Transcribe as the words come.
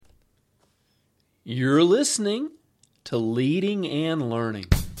You're listening to Leading and Learning.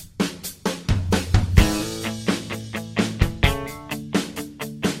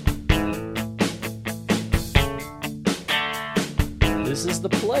 This is the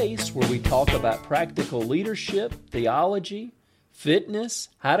place where we talk about practical leadership, theology, fitness,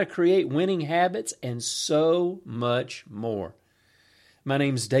 how to create winning habits, and so much more. My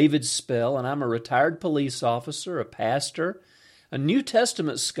name's David Spell, and I'm a retired police officer, a pastor, a New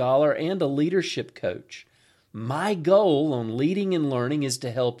Testament scholar, and a leadership coach. My goal on Leading and Learning is to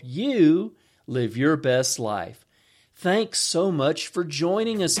help you live your best life. Thanks so much for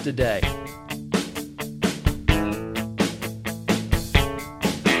joining us today.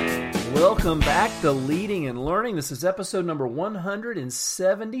 Welcome back to Leading and Learning. This is episode number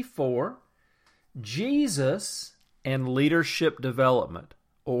 174, Jesus and Leadership Development,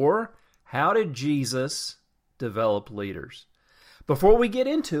 or How Did Jesus Develop Leaders? Before we get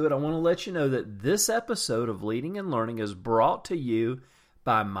into it, I want to let you know that this episode of Leading and Learning is brought to you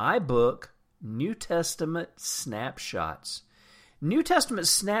by my book, New Testament Snapshots. New Testament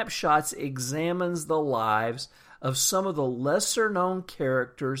Snapshots examines the lives of some of the lesser-known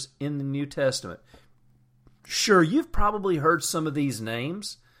characters in the New Testament. Sure, you've probably heard some of these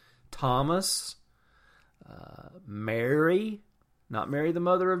names. Thomas, Mary, not Mary the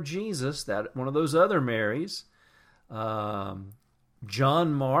mother of Jesus, that one of those other Marys,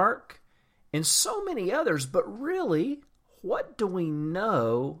 John Mark, and so many others. But really, what do we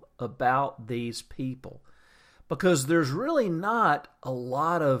know about these people? Because there's really not a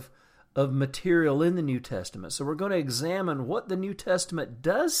lot of material in the New Testament. So we're going to examine what the New Testament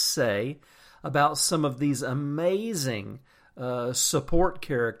does say about some of these amazing support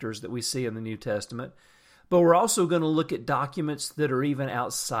characters that we see in the New Testament. But we're also going to look at documents that are even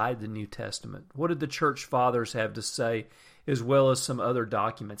outside the New Testament. What did the church fathers have to say, as well as some other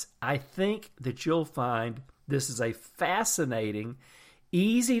documents? I think that you'll find this is a fascinating,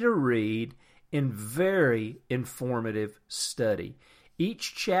 easy to read, and very informative study.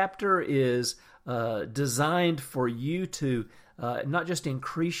 Each chapter is designed for you to not just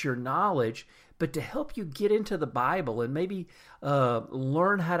increase your knowledge, but to help you get into the Bible and maybe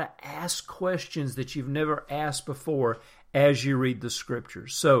learn how to ask questions that you've never asked before as you read the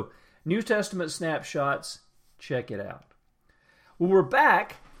Scriptures. So, New Testament Snapshots, check it out. Well, we're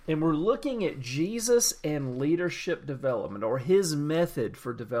back, and we're looking at Jesus and leadership development, or his method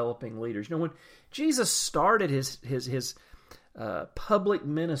for developing leaders. You know, when Jesus started his public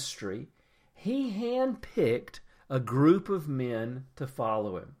ministry, he handpicked a group of men to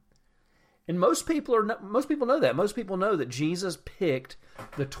follow him. And most people know that. Most people know that Jesus picked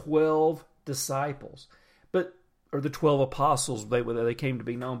the 12 disciples, or the 12 apostles, they came to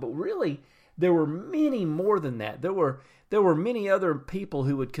be known. But really, there were many more than that. There were many other people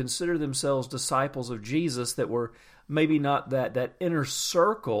who would consider themselves disciples of Jesus that were maybe not that inner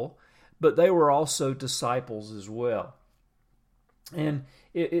circle, but they were also disciples as well. And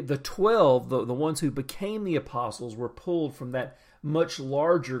the 12, the ones who became the apostles, were pulled from that much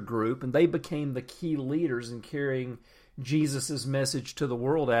larger group, and they became the key leaders in carrying Jesus' message to the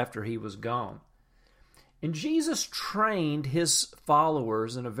world after he was gone. And Jesus trained his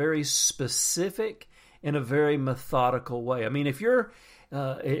followers in a very specific and a very methodical way. I mean, if you're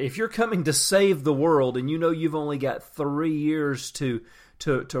coming to save the world and you know you've only got 3 years to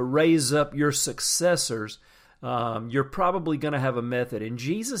raise up your successors, you're probably going to have a method. And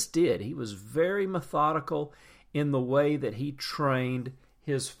Jesus did. He was very methodical in the way that he trained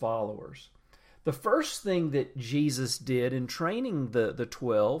his followers. The first thing that Jesus did in training the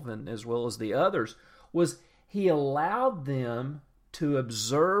 12, and as well as the others, was he allowed them to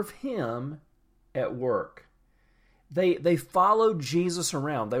observe him at work. They followed Jesus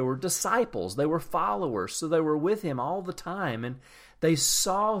around. They were disciples. They were followers. So they were with him all the time, and they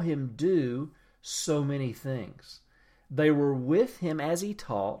saw him do so many things. They were with him as he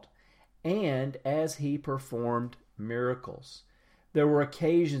taught and as he performed miracles. There were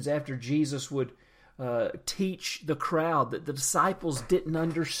occasions after Jesus would teach the crowd that the disciples didn't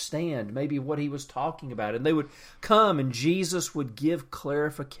understand maybe what he was talking about, and they would come and Jesus would give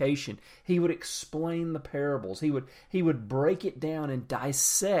clarification. He would explain the parables. He would break it down and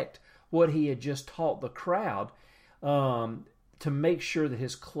dissect what he had just taught the crowd, to make sure that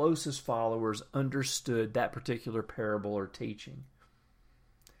his closest followers understood that particular parable or teaching.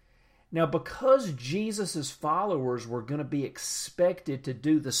 Now, because Jesus' followers were going to be expected to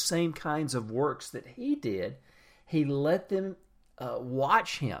do the same kinds of works that he did, he let them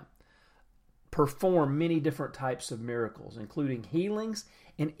watch him perform many different types of miracles, including healings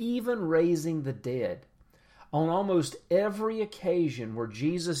and even raising the dead. On almost every occasion where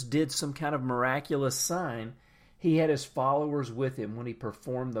Jesus did some kind of miraculous sign, he had his followers with him when he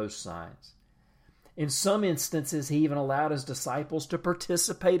performed those signs. In some instances, he even allowed his disciples to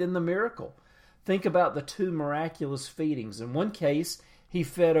participate in the miracle. Think about the 2 miraculous feedings. In one case, he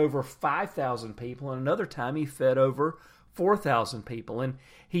fed over 5,000 people, and another time he fed over 4,000 people. And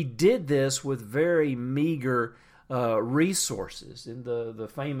he did this with very meager resources. In the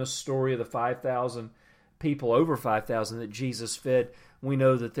famous story of the 5,000 people, over 5,000 that Jesus fed, we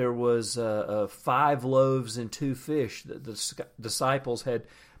know that there was 5 loaves and 2 fish that the disciples had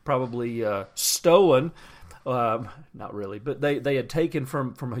probably stolen. Not really, but they had taken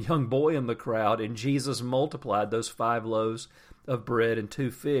from a young boy in the crowd, and Jesus multiplied those 5 loaves of bread and 2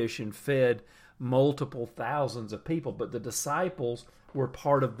 fish and fed multiple thousands of people. But the disciples were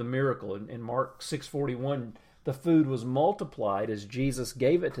part of the miracle. In Mark 6:41, the food was multiplied as Jesus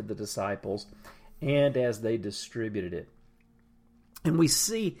gave it to the disciples and as they distributed it. And we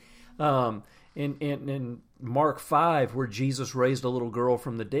see in Mark 5 where Jesus raised a little girl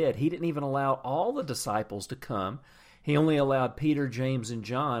from the dead, he didn't even allow all the disciples to come. He only allowed Peter, James, and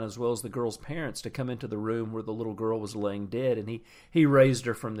John, as well as the girl's parents, to come into the room where the little girl was laying dead, and he raised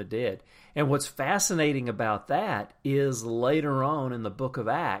her from the dead. And what's fascinating about that is later on in the book of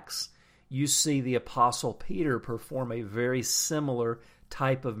Acts, you see the Apostle Peter perform a very similar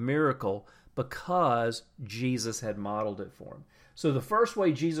type of miracle because Jesus had modeled it for him. So the first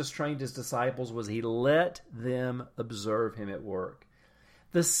way Jesus trained his disciples was he let them observe him at work.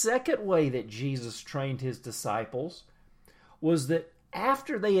 The second way that Jesus trained his disciples was that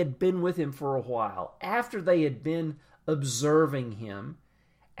after they had been with him for a while, after they had been observing him,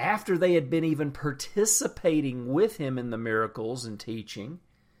 after they had been even participating with him in the miracles and teaching,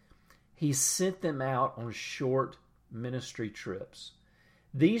 he sent them out on short ministry trips.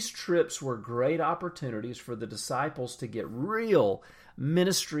 These trips were great opportunities for the disciples to get real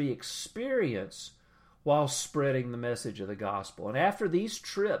ministry experience while spreading the message of the gospel. And after these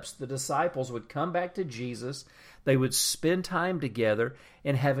trips, the disciples would come back to Jesus. They would spend time together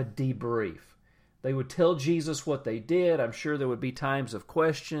and have a debrief. They would tell Jesus what they did. I'm sure there would be times of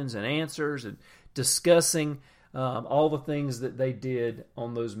questions and answers and discussing all the things that they did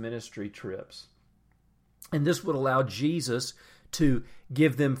on those ministry trips. And this would allow Jesus to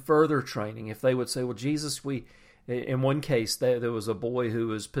give them further training. If they would say, well, Jesus, in one case, there was a boy who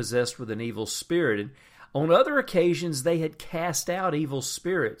was possessed with an evil spirit. And on other occasions, they had cast out evil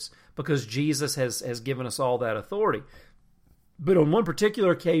spirits because Jesus has given us all that authority. But on one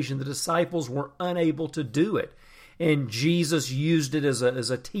particular occasion, the disciples were unable to do it. And Jesus used it as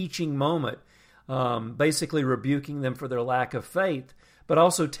a teaching moment, basically rebuking them for their lack of faith, but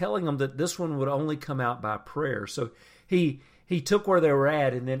also telling them that this one would only come out by prayer. So he took where they were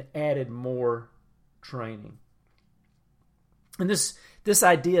at and then added more training. And this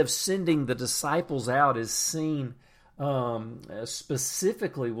idea of sending the disciples out is seen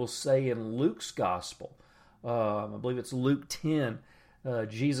specifically, we'll say, in Luke's gospel. I believe it's Luke 10.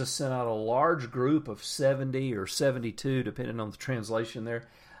 Jesus sent out a large group of 70 or 72, depending on the translation there,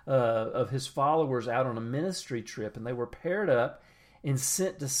 of his followers out on a ministry trip. And they were paired up and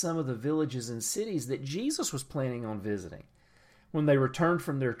sent to some of the villages and cities that Jesus was planning on visiting. When they returned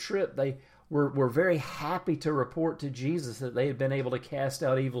from their trip, they were very happy to report to Jesus that they had been able to cast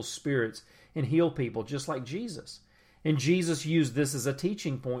out evil spirits and heal people just like Jesus. And Jesus used this as a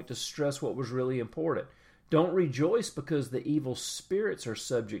teaching point to stress what was really important. Don't rejoice because the evil spirits are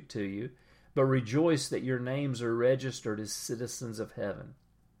subject to you, but rejoice that your names are registered as citizens of heaven.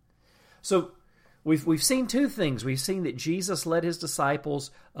 So we've seen two things. We've seen that Jesus let his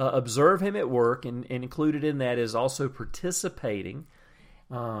disciples observe him at work, and included in that is also participating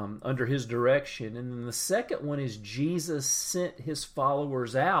under his direction. And then the second one is Jesus sent his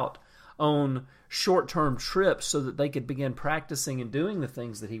followers out on short-term trips so that they could begin practicing and doing the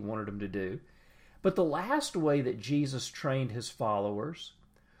things that he wanted them to do. But the last way that Jesus trained his followers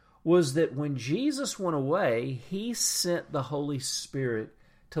was that when Jesus went away, he sent the Holy Spirit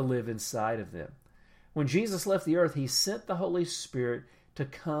to live inside of them. When Jesus left the earth, he sent the Holy Spirit to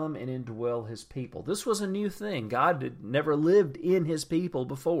come and indwell his people. This was a new thing. God had never lived in his people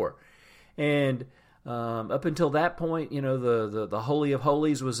before. And up until that point, the Holy of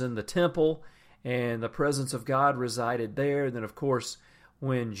Holies was in the temple, and the presence of God resided there. And then, of course,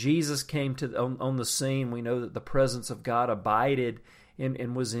 when Jesus came on the scene, we know that the presence of God abided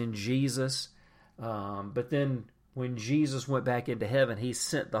and was in Jesus. But then when Jesus went back into heaven, he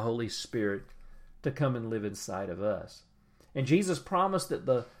sent the Holy Spirit to come and live inside of us. And Jesus promised that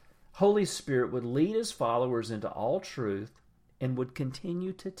the Holy Spirit would lead his followers into all truth and would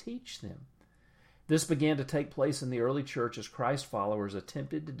continue to teach them. This began to take place in the early church as Christ followers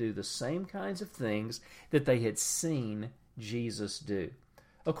attempted to do the same kinds of things that they had seen Jesus do.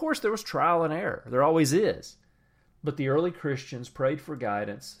 Of course, there was trial and error. There always is. But the early Christians prayed for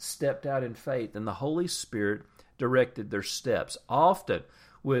guidance, stepped out in faith, and the Holy Spirit directed their steps, often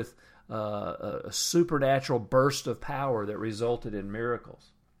with a supernatural burst of power that resulted in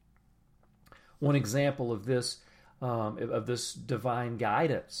miracles. One example of this divine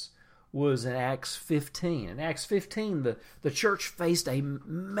guidance was in Acts 15. In Acts 15, the church faced a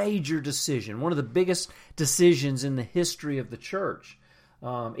major decision, one of the biggest decisions in the history of the church.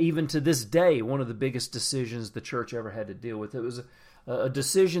 Even to this day, one of the biggest decisions the church ever had to deal with. It was a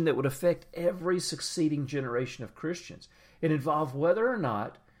decision that would affect every succeeding generation of Christians. It involved whether or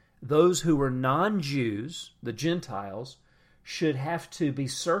not those who were non-Jews, the Gentiles, should have to be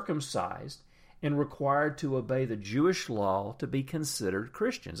circumcised and required to obey the Jewish law to be considered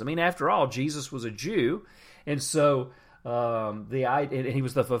Christians. I mean, after all, Jesus was a Jew, and so he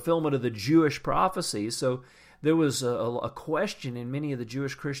was the fulfillment of the Jewish prophecies. So there was a question in many of the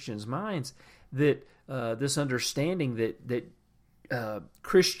Jewish Christians' minds that this understanding that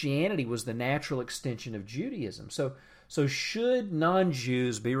Christianity was the natural extension of Judaism. So should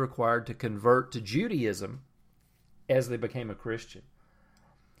non-Jews be required to convert to Judaism as they became a Christian?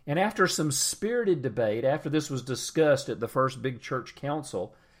 And after some spirited debate, after this was discussed at the first big church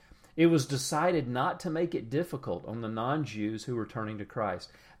council, it was decided not to make it difficult on the non-Jews who were turning to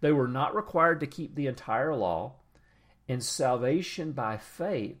Christ. They were not required to keep the entire law, and salvation by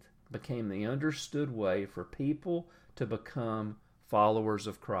faith became the understood way for people to become followers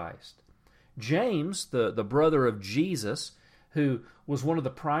of Christ. James, the brother of Jesus, who was one of the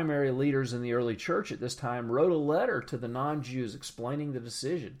primary leaders in the early church at this time, wrote a letter to the non-Jews explaining the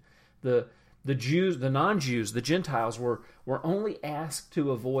decision. The Jews, the non-Jews, the Gentiles were only asked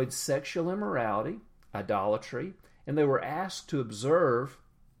to avoid sexual immorality, idolatry, and they were asked to observe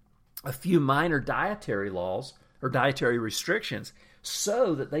a few minor dietary laws or dietary restrictions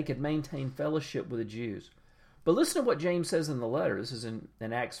so that they could maintain fellowship with the Jews. But listen to what James says in the letter. This is in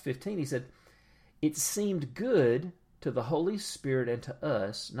Acts 15. He said, "It seemed good to the Holy Spirit and to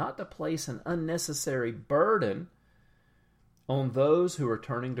us not to place an unnecessary burden on those who are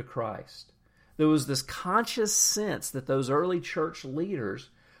turning to Christ." There was this conscious sense that those early church leaders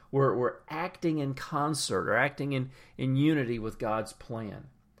were acting in concert or acting in unity with God's plan.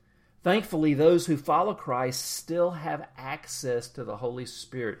 Thankfully, those who follow Christ still have access to the Holy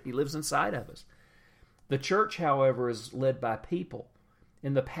Spirit. He lives inside of us. The church, however, is led by people.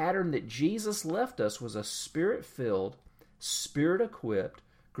 And the pattern that Jesus left us was a Spirit-filled, Spirit-equipped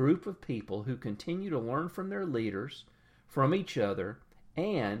group of people who continue to learn from their leaders, from each other,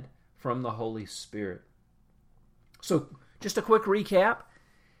 and from the Holy Spirit. So, just a quick recap.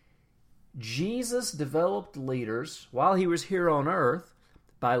 Jesus developed leaders while he was here on earth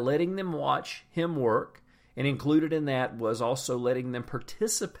by letting them watch him work, and included in that was also letting them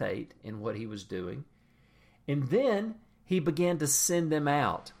participate in what he was doing. And then he began to send them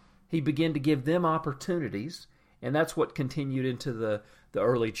out. He began to give them opportunities, and that's what continued into the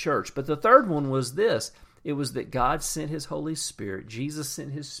early church. But the third one was this. It was that God sent his Holy Spirit, Jesus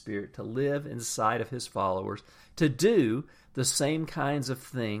sent his Spirit to live inside of his followers, to do the same kinds of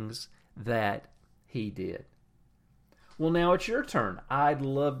things that he did. Well, now it's your turn. I'd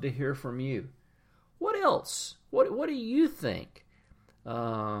love to hear from you. What else? What do you think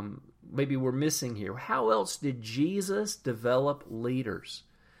maybe we're missing here? How else did Jesus develop leaders?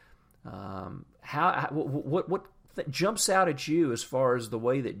 What jumps out at you as far as the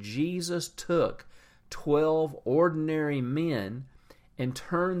way that Jesus took 12 ordinary men and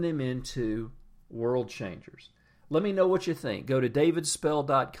turned them into world changers? Let me know what you think. Go to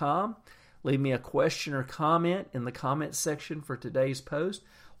davidspell.com. Leave me a question or comment in the comment section for today's post.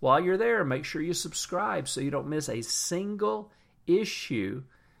 While you're there, make sure you subscribe so you don't miss a single issue.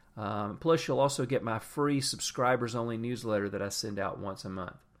 Plus, you'll also get my free subscribers-only newsletter that I send out once a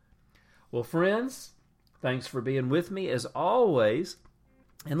month. Well, friends, thanks for being with me as always.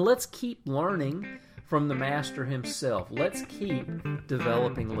 And let's keep learning from the Master himself. Let's keep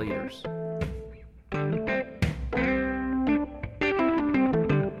developing leaders.